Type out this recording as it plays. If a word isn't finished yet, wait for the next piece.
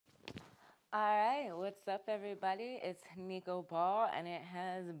All right, what's up, everybody? It's Nico Ball, and it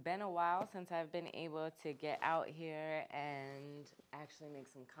has been a while since I've been able to get out here and actually make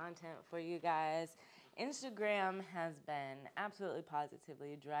some content for you guys. Instagram has been absolutely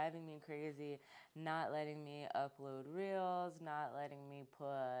positively driving me crazy, not letting me upload reels, not letting me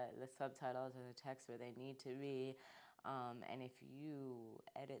put the subtitles or the text where they need to be. And if you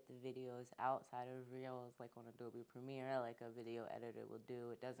edit the videos outside of Reels, like on Adobe Premiere, like a video editor will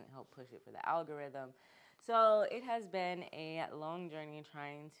do, it doesn't help push it for the algorithm. So it has been a long journey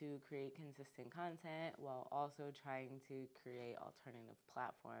trying to create consistent content while also trying to create alternative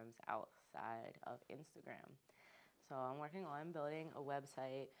platforms outside of Instagram. So I'm working on building a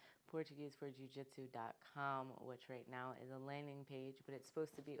website, PortugueseForJiu-Jitsu.com, which right now is a landing page, but it's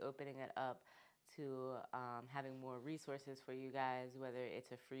supposed to be opening it up to having more resources for you guys, whether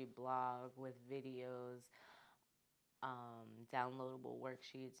it's a free blog with videos, downloadable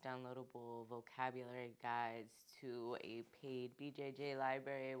worksheets, downloadable vocabulary guides, to a paid BJJ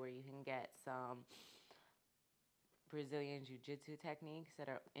library where you can get some Brazilian Jiu Jitsu techniques that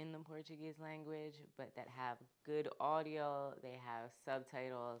are in the Portuguese language, but that have good audio, they have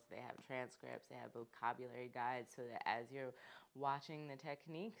subtitles, they have transcripts, they have vocabulary guides, so that as you're watching the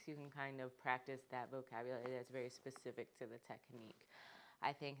techniques, you can kind of practice that vocabulary that's very specific to the technique.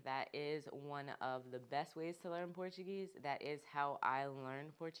 I think that is one of the best ways to learn Portuguese. That is how I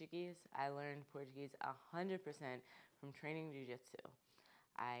learned Portuguese. I learned Portuguese 100% from training Jiu Jitsu.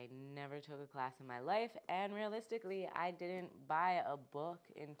 I never took a class in my life, and realistically, I didn't buy a book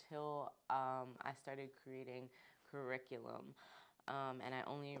until I started creating curriculum. And I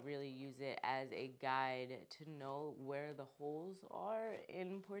only really use it as a guide to know where the holes are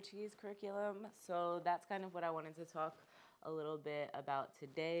in Portuguese curriculum. So that's kind of what I wanted to talk a little bit about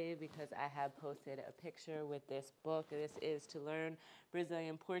today, because I have posted a picture with this book. This is To Learn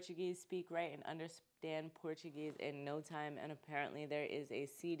Brazilian Portuguese, Speak Right, and Understand Portuguese in No Time. And apparently there is a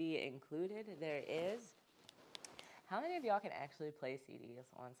CD included. There is. How many of y'all can actually play CDs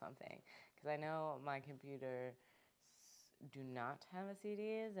on something? Because I know my computer do not have a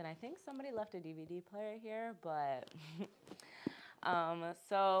CDs, and I think somebody left a DVD player here, but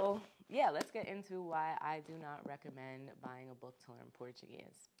so yeah, let's get into why I do not recommend buying a book to learn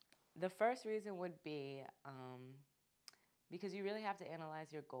Portuguese. The first reason would be because you really have to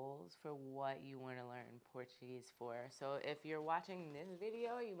analyze your goals for what you want to learn Portuguese for. So if you're watching this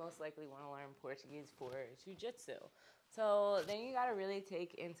video, you most likely want to learn Portuguese for Jiu Jitsu. So then you got to really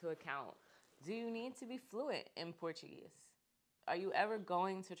take into account, do you need to be fluent in Portuguese? Are you ever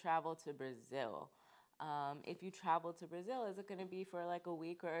going to travel to Brazil? If you travel to Brazil, is it going to be for like a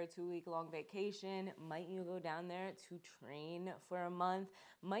week or a 2 week long vacation? Might you go down there to train for a month?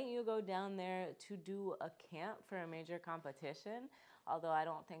 Might you go down there to do a camp for a major competition? Although I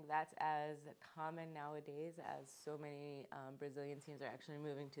don't think that's as common nowadays, as so many Brazilian teams are actually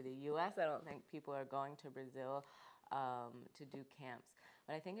moving to the US. I don't think people are going to Brazil to do camps.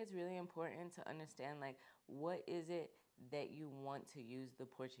 But I think it's really important to understand, like, what is it that you want to use the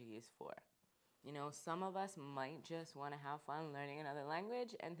Portuguese for? You know, some of us might just want to have fun learning another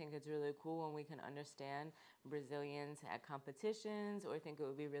language and think it's really cool when we can understand Brazilians at competitions, or think it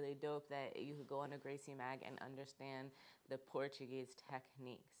would be really dope that you could go on a Gracie Mag and understand the Portuguese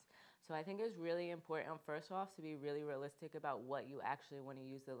techniques. So I think it's really important, first off, to be really realistic about what you actually want to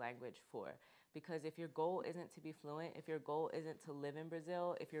use the language for. Because if your goal isn't to be fluent, if your goal isn't to live in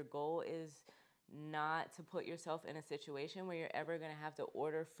Brazil, if your goal is not to put yourself in a situation where you're ever going to have to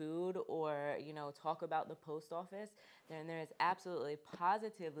order food or, you know, talk about the post office, then there is absolutely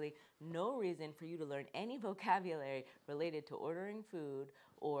positively no reason for you to learn any vocabulary related to ordering food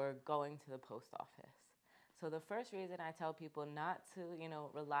or going to the post office. So the first reason I tell people not to, you know,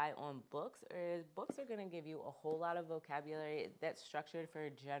 rely on books is books are going to give you a whole lot of vocabulary that's structured for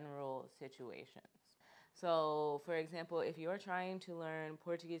general situations. So, for example, if you're trying to learn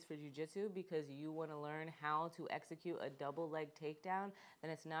Portuguese for Jiu Jitsu because you want to learn how to execute a double leg takedown, then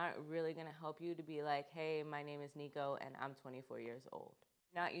it's not really going to help you to be like, hey, my name is Nico and I'm 24 years old.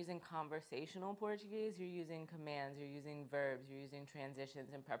 Not using conversational Portuguese, you're using commands, you're using verbs, you're using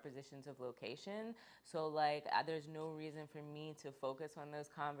transitions and prepositions of location. So, like, there's no reason for me to focus on those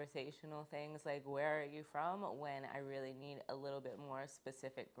conversational things like, where are you from, when I really need a little bit more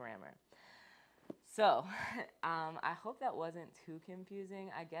specific grammar. So, I hope that wasn't too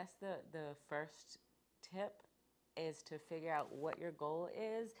confusing. I guess the first tip is to figure out what your goal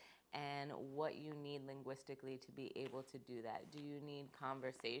is and what you need linguistically to be able to do that. Do you need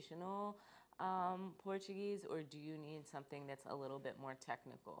conversational Portuguese, or do you need something that's a little bit more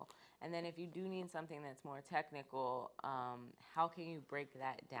technical? And then if you do need something that's more technical, how can you break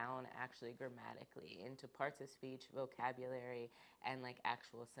that down actually grammatically into parts of speech, vocabulary, and like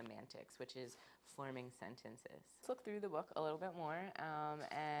actual semantics, which is forming sentences? Let's look through the book a little bit more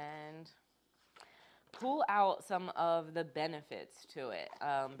and pull out some of the benefits to it,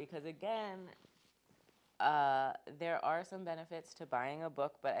 because again, there are some benefits to buying a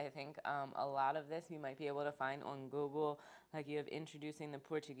book, but I think a lot of this you might be able to find on Google. Like you have Introducing the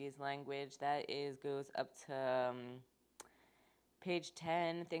Portuguese Language, that goes up to page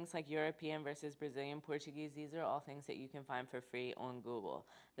 10. Things like European versus Brazilian Portuguese, these are all things that you can find for free on Google.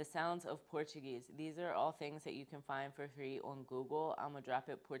 The Sounds of Portuguese, these are all things that you can find for free on Google. I'm gonna drop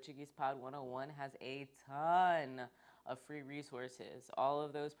it. Portuguese Pod 101 has a ton of free resources. All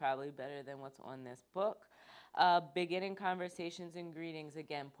of those probably better than what's on this book. Beginning conversations and greetings,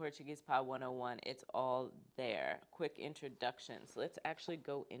 again, Portuguese Pod 101, it's all there. Quick introductions. Let's actually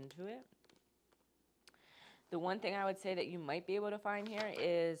go into it. The one thing I would say that you might be able to find here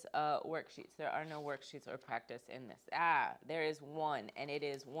is worksheets. There are no worksheets or practice in this. There is one, and it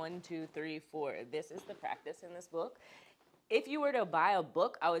is 1, 2, 3, 4. This is the practice in this book. If you were to buy a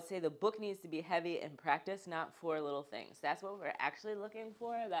book, I would say the book needs to be heavy in practice, not 4 little things. That's what we're actually looking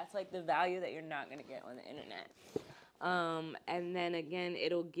for. That's like the value that you're not going to get on the internet. And then again,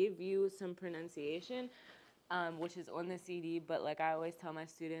 it'll give you some pronunciation, which is on the CD, but like I always tell my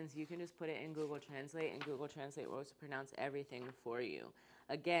students, you can just put it in Google Translate, and Google Translate will pronounce everything for you.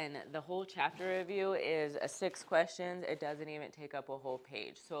 Again, the whole chapter review is 6 questions. It doesn't even take up a whole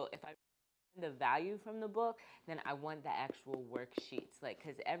page. So if I the value from the book, then I want the actual worksheets, like,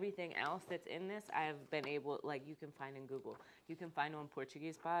 because everything else that's in this I have been able, like, you can find in Google, you can find on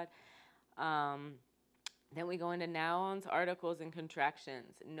Portuguese Pod. Then we go into nouns, articles, and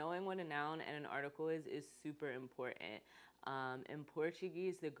contractions. Knowing what a noun and an article is super important. In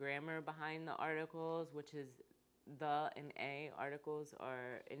Portuguese, the grammar behind the articles, which is the and a, articles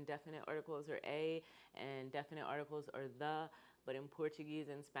are indefinite articles are a, and definite articles are the. But in Portuguese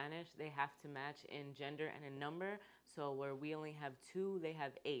and Spanish, they have to match in gender and a number. So where we only have 2, they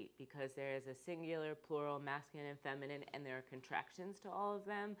have 8, because there is a singular, plural, masculine, and feminine, and there are contractions to all of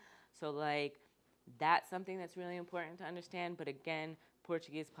them. So like, that's something that's really important to understand. But again,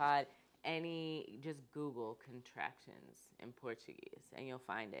 Portuguese Pod, just Google contractions in Portuguese and you'll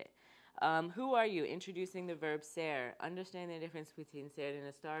find it. Who are you? Introducing the verb ser. Understanding the difference between ser and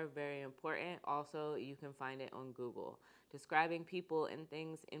a star, very important. Also, you can find it on Google. Describing people and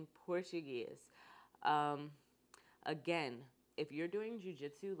things in Portuguese. Again, if you're doing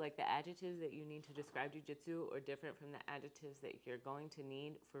jiu-jitsu, like the adjectives that you need to describe jiu-jitsu are different from the adjectives that you're going to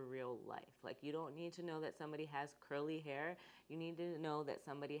need for real life. Like, you don't need to know that somebody has curly hair. You need to know that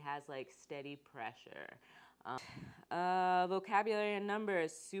somebody has like steady pressure. Vocabulary and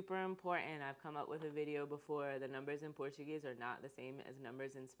numbers, super important. I've come up with a video before. The numbers in Portuguese are not the same as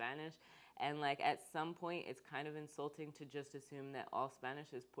numbers in Spanish. And like at some point, it's kind of insulting to just assume that all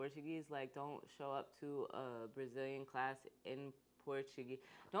Spanish is Portuguese. Like, don't show up to a Brazilian class in Portuguese.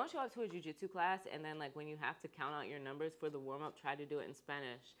 Don't show up to a jiu-jitsu class and then like when you have to count out your numbers for the warm-up, try to do it in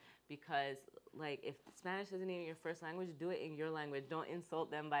Spanish. Because like if Spanish isn't even your first language, do it in your language. Don't insult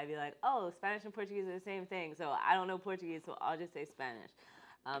them by being like, oh, Spanish and Portuguese are the same thing, so I don't know Portuguese, so I'll just say Spanish.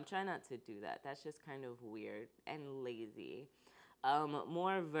 Try not to do that. That's just kind of weird and lazy.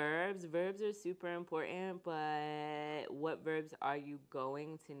 More verbs. Verbs are super important, but what verbs are you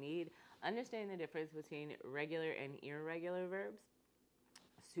going to need? Understanding the difference between regular and irregular verbs,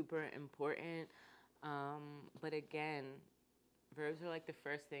 super important. But again, verbs are like the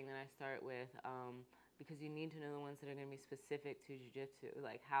first thing that I start with, because you need to know the ones that are going to be specific to jiu-jitsu.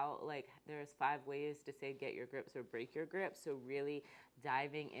 Like there's 5 ways to say get your grips or break your grips. So really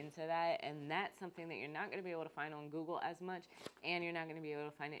diving into that, and that's something that you're not going to be able to find on Google as much, and you're not going to be able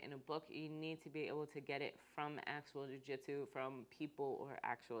to find it in a book. You need to be able to get it from actual jiu-jitsu, from people or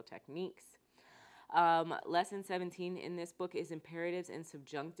actual techniques. Lesson 17 in this book is imperatives and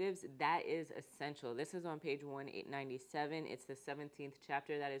subjunctives. That is essential. This is on page 197. It's the 17th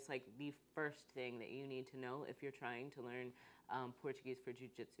chapter. That is like the first thing that you need to know if you're trying to learn Portuguese for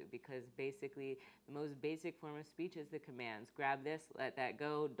jiu-jitsu, because basically the most basic form of speech is the commands. Grab this, let that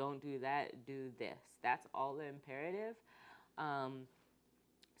go, don't do that, do this. That's all the imperative.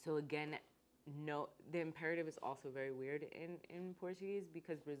 So again, no, the imperative is also very weird in Portuguese,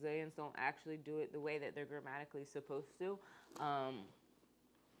 because Brazilians don't actually do it the way that they're grammatically supposed to.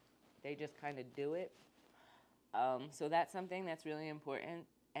 They just kind of do it. So that's something that's really important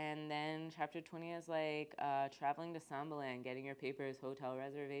And then chapter 20 is like traveling to Sambaland, getting your papers, hotel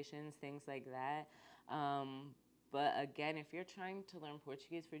reservations, things like that. But again, if you're trying to learn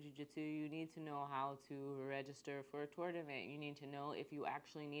Portuguese for Jiu Jitsu, you need to know how to register for a tournament. You need to know if you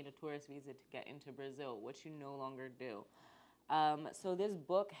actually need a tourist visa to get into Brazil, which you no longer do. So this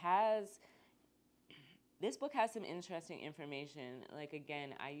book has some interesting information. Like,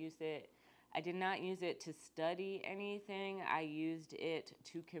 again, I did not use it to study anything. I used it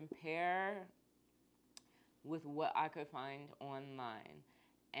to compare with what I could find online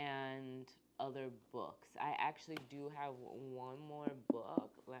and other books. I actually do have one more book.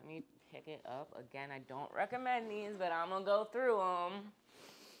 Let me pick it up. Again, I don't recommend these, but I'm going to go through them.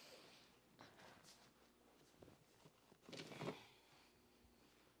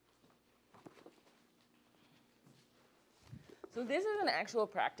 So this is an actual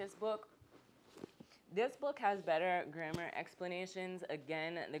practice book. This book has better grammar explanations.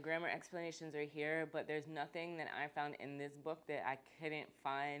 Again, the grammar explanations are here, but there's nothing that I found in this book that I couldn't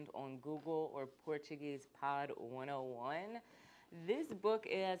find on Google or Portuguese Pod 101. This book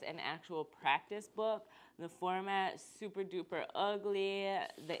is an actual practice book. The format, super duper ugly.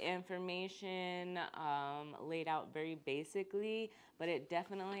 The information laid out very basically, but it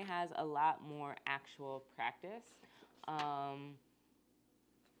definitely has a lot more actual practice.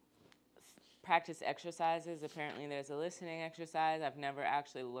 Practice exercises. Apparently there's a listening exercise. I've never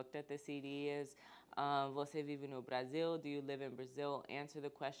actually looked at the CDs. Você vive no Brasil? Do you live in Brazil? Answer the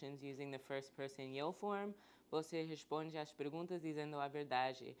questions using the first person eu form. Você responde as perguntas dizendo a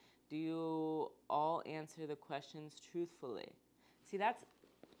verdade. Do you all answer the questions truthfully? See,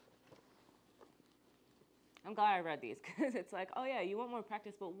 I'm glad I read these, because it's like, oh yeah, you want more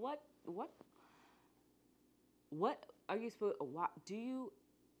practice, but what are you supposed, do you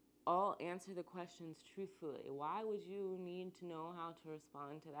all answer the questions truthfully? Why would you need to know how to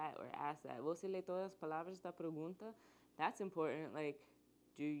respond to that or ask that? Você lê todas as palavras da pergunta? That's important. Like,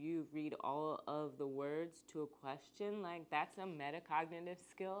 do you read all of the words to a question? Like, that's a metacognitive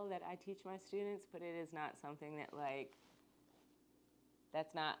skill that I teach my students, but it is not something that, like,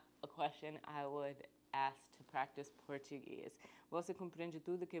 that's not a question I would ask to practice Portuguese. Você compreende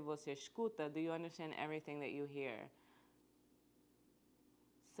tudo que você escuta? Do you understand everything that you hear?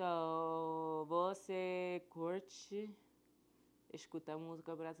 So, você curte escutar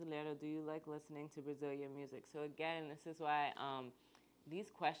música brasileira? Do you like listening to Brazilian music? So again, this is why these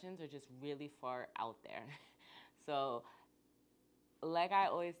questions are just really far out there. So, like I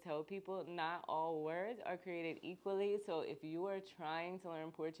always tell people, not all words are created equally. So if you are trying to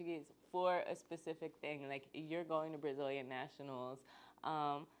learn Portuguese for a specific thing, like you're going to Brazilian nationals,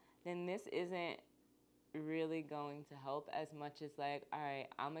 then this isn't really going to help as much as like, all right,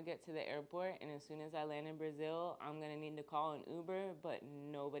 I'm gonna get to the airport and as soon as I land in Brazil, I'm gonna need to call an Uber, but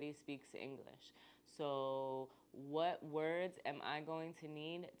nobody speaks English. So what words am I going to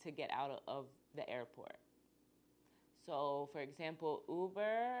need to get out of the airport? So for example,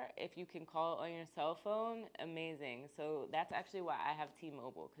 Uber, if you can call it on your cell phone, amazing. So that's actually why I have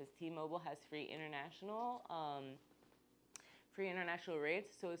T-Mobile, because T-Mobile has free international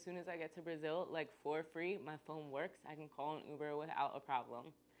rates. So as soon as I get to Brazil, like for free, my phone works. I can call an Uber without a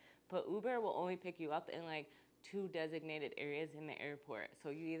problem. But Uber will only pick you up in like 2 designated areas in the airport. So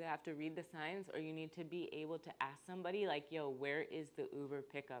you either have to read the signs or you need to be able to ask somebody like, yo, where is the Uber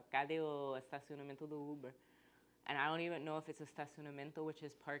pickup? Cadê o estacionamento do Uber? And I don't even know if it's estacionamento, which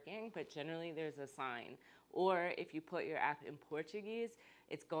is parking, but generally there's a sign. Or if you put your app in Portuguese,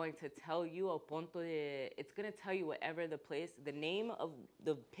 it's going to tell you it's going to tell you whatever the name of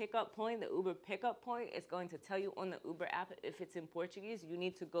the pickup point, the Uber pickup point, is going to tell you on the Uber app. If it's in Portuguese, you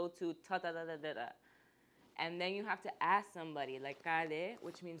need to go to ta-da-da-da-da-da. And then you have to ask somebody, like, cadê,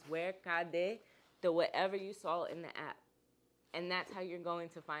 which means where, cadê, the whatever you saw in the app. And that's how you're going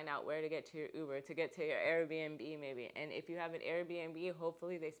to find out where to get to your Uber, to get to your Airbnb maybe. And if you have an Airbnb,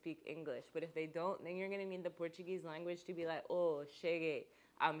 hopefully they speak English. But if they don't, then you're going to need the Portuguese language to be like, oh, cheguei,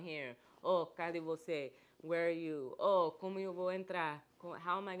 I'm here. Oh, cadê você? Where are you? Oh, como eu vou entrar?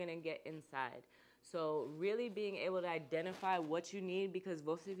 How am I going to get inside? So really being able to identify what you need, because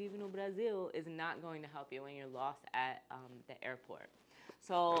Você Vive no Brasil is not going to help you when you're lost at the airport.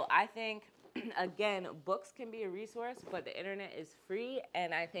 So I think, again, books can be a resource, but the internet is free,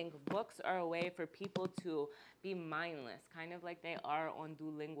 and I think books are a way for people to be mindless, kind of like they are on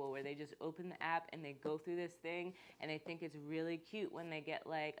Duolingo, where they just open the app and they go through this thing, and they think it's really cute when they get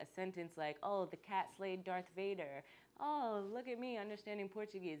like a sentence like, oh, the cat slayed Darth Vader. Oh, look at me understanding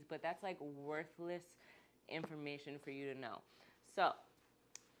Portuguese, but that's like worthless information for you to know. So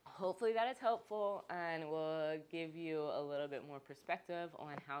hopefully that is helpful and will give you a little bit more perspective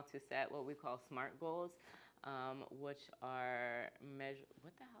on how to set what we call SMART goals, which are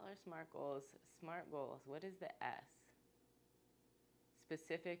what the hell are SMART goals? SMART goals, what is the S?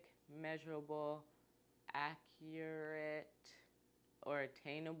 Specific, measurable, accurate, or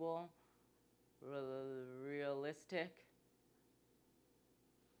attainable, realistic,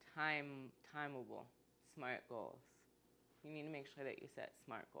 timeable, SMART goals. You need to make sure that you set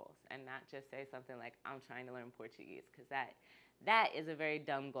SMART goals and not just say something like, I'm trying to learn Portuguese, because that is a very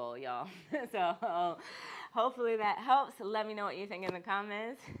dumb goal, y'all. So hopefully that helps. Let me know what you think in the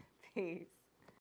comments. Peace.